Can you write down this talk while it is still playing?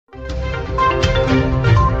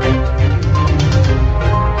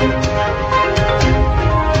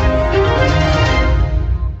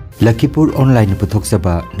Lakhipur online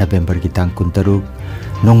puthokjaba November ki tang 13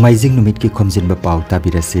 nongmaijing numit ki Khomjinba Pao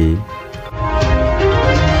tabirasi.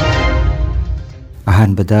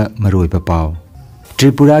 Ahanbada maroiba Pao.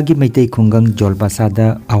 Tripura gi Maitai Khungang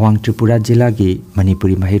Jolbasada Awang Tripura Jila gi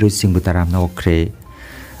Manipuri Mahiro Singbu taramna okre.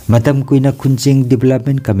 Matam kuina Khunjing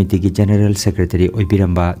Development Committee ki General Secretary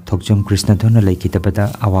Oibiramba Thokjom Krishna Thona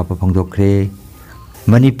laikitabada awapa phongdokre.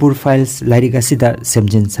 Manipur files Larigasida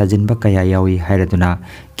Semjin Sajinba Kaya Yawi Hairaduna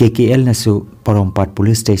KKL Nasu Porompat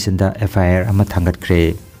Police Station da FIR ama thangat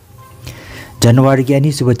kre. January ki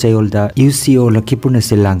ani suba chayolda UCO Lakhipur na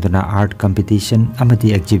silangduna art competition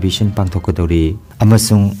amadi exhibition pangthokodori.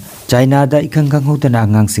 Amasung China da ikhangang hodana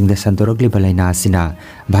angang singda sandorokli balaina asina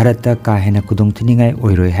Bharat ta ka hena kudung thiningai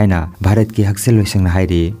oiroi haina Bharat ki haksel loisangna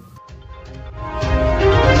hairi.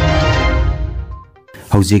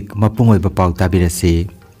 Hauzik mapungoi ba Pao tabirasi.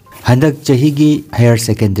 Handak chahigi higher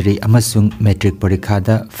secondary amasung metric parikha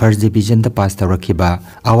da first division da pass tawrakhiba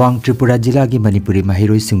Awang Tripura Jila gi Manipuri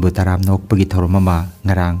Mahiroi singbu taram nokpagi thormama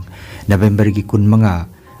ngarang November gi 15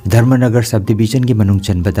 Dharmanagar subdivision gi manung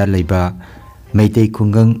chanbada leiba Maitai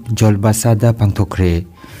Khungang Jolbasa da pangthokre.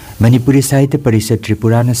 Manipuri Sahitya Parishad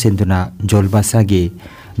Tripura na senduna Jolbasa gi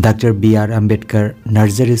Dr. B.R. Ambedkar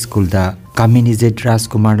Nursery School da Kaminized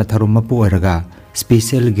Rajkumar na tharumapu oraga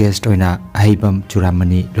special guest oina Ahibam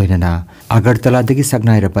Churamani loinana Agartala dagi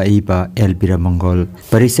sagnairapa iba L. Biramangol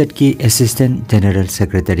Parishad ki Assistant General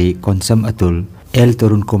Secretary Konsam Atul L.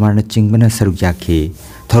 Torun Kumar na chingbana sarukjaki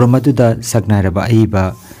Thorumadu da sagnairapa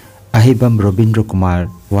iba Ahibam Robindra Kumar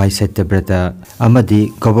Y. Satyabrata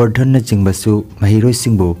amadi Govardhan na chingbasu Mahiroi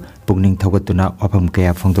singbu pugning thogatuna wafam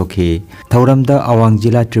kaya phongdokhi. Thauramda Awang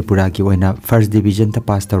Jila Tripura ki oina first division ta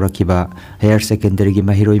pass tawrakhiba higher secondary gi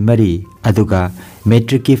Mahiroi mari aduga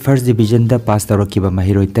metric ki first division da pass tawrakhiba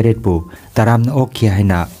Mahiroi taret pu taramna okhi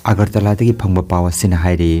haina Agartala dagi phangba Pao asina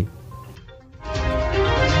hairi.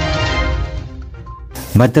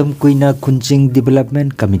 Matam kuina Khunjing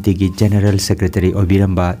Development Committee ki General Secretary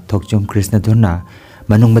Obiramba Thokjom Krishna Thona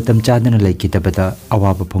manung matam chadana laikitabada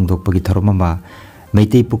awaba phongdokpagi thormama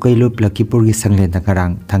Maitai Pukailup Lakhipur gi sanglena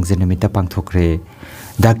karang thangjenamita pangthokre.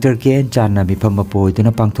 Dr. K.N. Channa mifam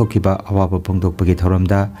mapoiduna pangthokiba awaba phongdokpagi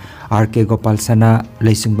thoramda R.K. Gopal Sana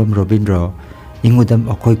Leisungbam Robindro Ingudam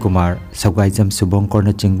Akhoi Kumar Saugaijam Subongkor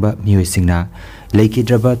na chingba miyoisingna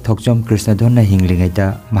Laikidraba Thokjom Krishna Dhonna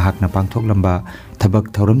hinglingaida mahakna pangthoklamba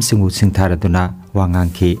thabak thoram singu singtharaduna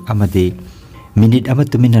wangangki amadi minute ama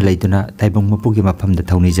tumina leiduna taibong mapugi mafamda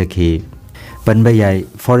thaunijaki. Panbayai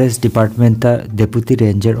Forest Department ta Deputy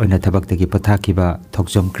Ranger oina thabak tagi pathakiba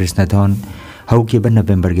Thokjom Krishna Dhon haukiba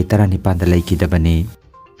November gi 19 da laikidabani.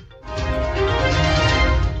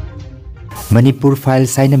 Manipur file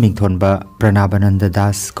saina mingthonba Pranabananda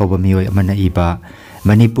Das kauba miyoi amana iba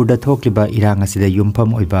Manipur da thokliba irang asida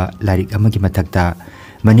yumpham oiba larik amagi mathakta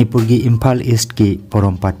Manipur gi Imphal East ki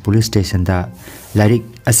Porompat Police Station da larik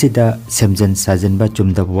asida semjan sajanba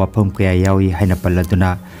chumda wafam kaya yawi haina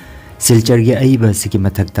palladuna Silchar gi aiba siki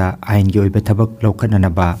mathakta ain gi oiba thabak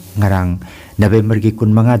lokhananaba ngarang November gi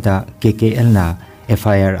 15 da KKL na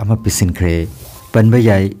FIR ama pisinkre.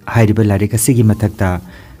 Panbayai hairiba larik asigi mathakta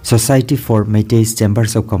Society for Meiteis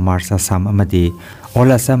Chambers of Commerce Assam amadi All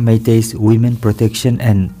Assam Meiteis Women Protection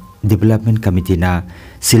and Development Committee na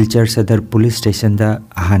Silchar Sadar Police Station da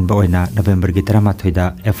ahanba oina November gi 13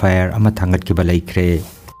 da FIR ama thangat ki balaikre.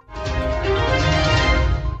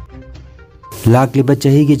 Lakliba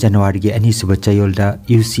chahi gi January gi ani suba chayolda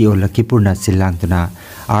UCO Lakhipur na silangtuna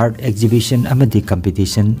art exhibition amadi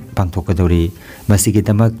competition pangthokadori. Masigi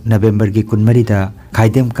damak November gi 13 da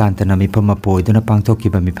Khaidem Kantana mifam mapoiduna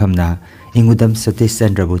pangthokiba mifamna Ingudam Satish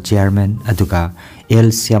Chandrabu chairman aduga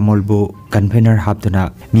L. Syamolbu convener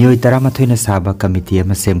haptuna miyoi 13 na saba committee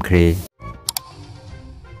ama semkhre.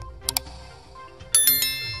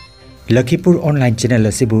 Lakhipur online channel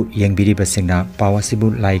asibu yengbiriba singna Pao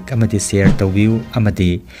asibu like amadi share tawbiu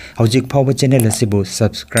amadi hojik phawba channel asibu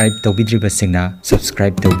subscribe tawbidriba singna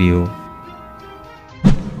subscribe tawbiu.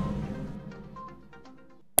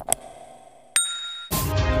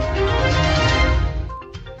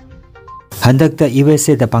 Handakta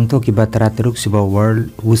USA da pangthokiba 33 suba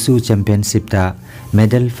World Wushu Championship da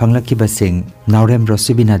medal phanglakiba sing Naurem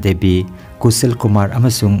Rosibina Devi Kusal Kumar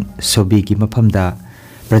amasung Sobi gi mafamda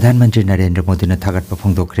Pradhan Mantri Narendra Modi na thagatpa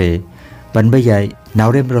phongdokre. Panbayai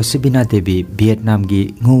Naurem Rosibina Devi Vietnam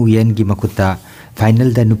gi Ngu Yen gi makutta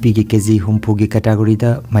final da nupi gi kg humpu gi category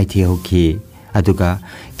da maithi hoki aduga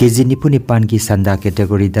kg nipunipan gi sanda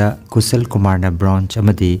category da Kusal Kumar na bronze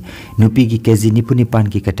amadi nupi gi kg nipunipan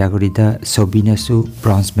gi category da Sobina su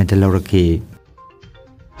bronze medal loraki.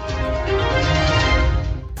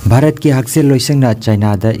 Bharat की हक्सेल लोइसंगना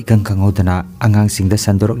China दा इकंग खंगौदना अंगांग सिंगदा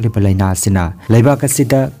संदोरकलिबा लाइना असिना लैबाक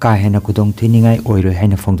असिदा का हेना खुदोंग थिनिंगाई ओइरोय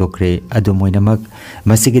हाइना फोंदोक्रे अदु मोइनमक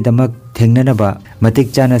मसिगिदमक थेंगननबा मतिक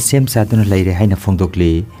चाना same सादुना लैरे हाइना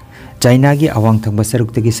फोंदोक्ली China की अवांग थंगबा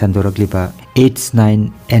सरुक्तगी संदोरकलिबा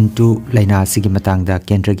H9N2 लाइना असिगी मतंगदा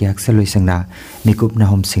केंद्र की हक्सेल लोइसंगना मिकुप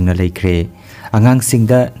नाहोम सिंगना लैख्रे अंगांग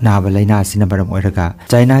सिंगदा नाबा लाइना असिना बरम ओइरगा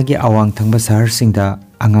चाइना की अवांग थंगबा शहर सिंगदा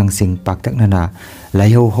अंगांग सिंग पाक्तकनना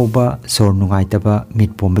लाइहौ हौबा सोर नुंगाइतबा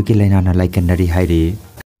मिट पोंबगी लाइनाना लाइकनरी हाइरी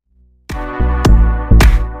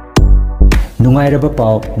नुंगाइरबा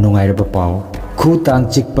पाव खु तांग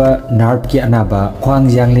चिकपा नार्व की अनाबा ख्वांग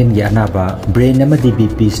यांगलिन की अनाबा brain अमदी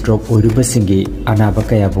BP stroke ओइरुबा सिंगी अनाबा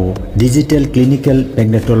कयाबो digital clinical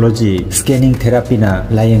मैग्नेटोलॉजी scanning therapy ना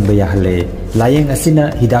लायंग बयाहले लायंग असिना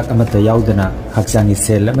हिदाक अमत याउदना हक्चांगी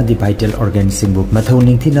सेल अमदी वाइटल ऑर्गन सिंबु मथौ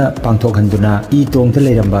निंगथिना पांगथोकहंदुना ई तोंगथ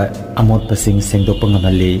लेरंबा अमोटपा सिंग सेंगदोकपा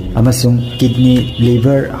ngamali amasung kidney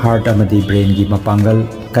liver heart amadi brain gi mapangal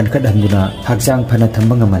kankat handuna hakjang phana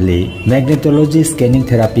thamba ngamali magnetology scanning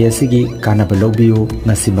therapy asigi kanaba lobiu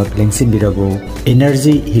ngasimak lengsin birago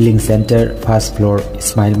energy healing center first floor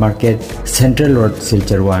smile market central road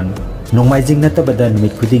silchar 1 नोंमाइजिंग नतबदा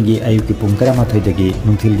नुमित खुदिंगी आयुकी पुंग 13 दगी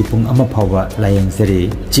नुंथिलगी पुंग अमा फावबा लायंगजरी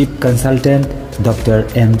chief consultant doctor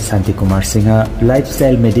M Shanti Kumar Singh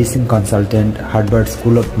lifestyle medicine consultant Harvard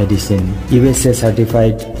school of medicine USA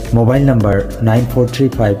certified mobile number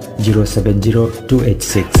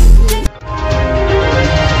 9435070286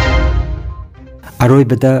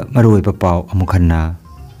 अरोइबदा मरोइबा पाव अमुखन्ना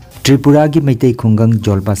त्रिपुरा की मैतै खुंगंग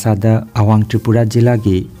जोलबासादा अवांग त्रिपुरा जिला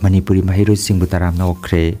की मणिपुरी महिरो सिंह तराम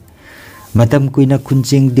नौखरे मतम कुइना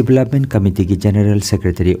खुंजिंग development committee की general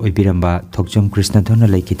secretary ओइबिरंबा Thokchom कृष्णधोन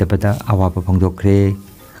लैखितबदा अवाबा फोंदोखरे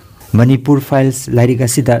Manipur files lyric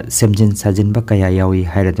असिदा सेमजिन साजिनबा कया यावी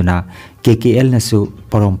हाइरदुना KKL नसु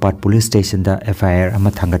Porompat police station दा FIR अमा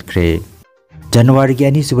थांगतखरे जनवरी की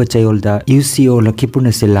अनी सुबह चयोलदा UCO लखीपुर न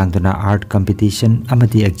सिलांगदुना आर्ट कंपटीशन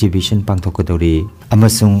अमदी एग्जीबिशन पांगथोकदौरी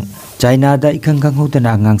अमसुंग चाइना दा इखंगंग होदना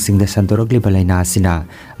अंगांग सिंगदा संदोरकलिबा लाइना असिना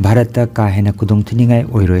भारत ता का हेना खुदोंग थिनिंगाई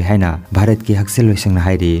ओइरोय हाइना भारत की हक्सेल लोइसंगना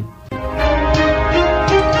हाइरी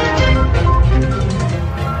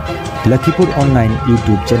लखीपुर ऑनलाइन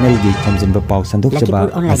YouTube चैनल की खमजिनबा पाव संदोक चबा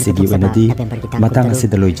असिगी वनदी मतंग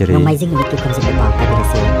असिदा लोइजरे